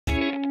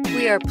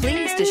We are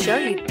pleased to show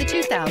you the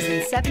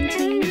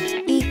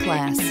 2017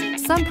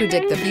 E-Class. Some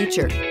predict the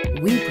future.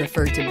 We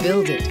prefer to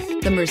build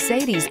it. The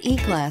Mercedes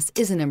E-Class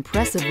is an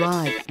impressive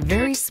ride,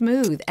 very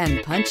smooth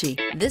and punchy.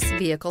 This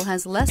vehicle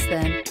has less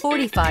than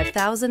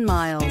 45,000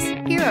 miles.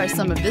 Here are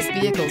some of this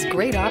vehicle's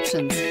great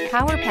options: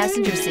 power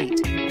passenger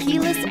seat,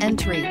 keyless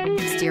entry,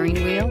 steering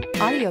wheel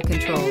audio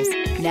controls,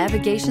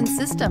 navigation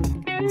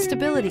system,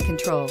 stability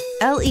control,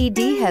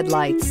 LED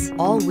headlights,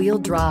 all-wheel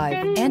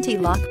drive,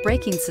 anti-lock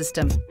braking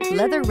system,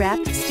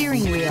 leather-wrapped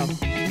steering wheel,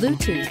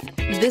 Bluetooth.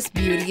 This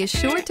beauty is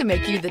sure to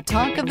make you the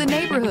talk of the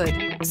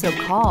neighborhood. So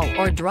call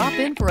or drop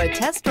in for a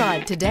test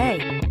drive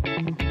today.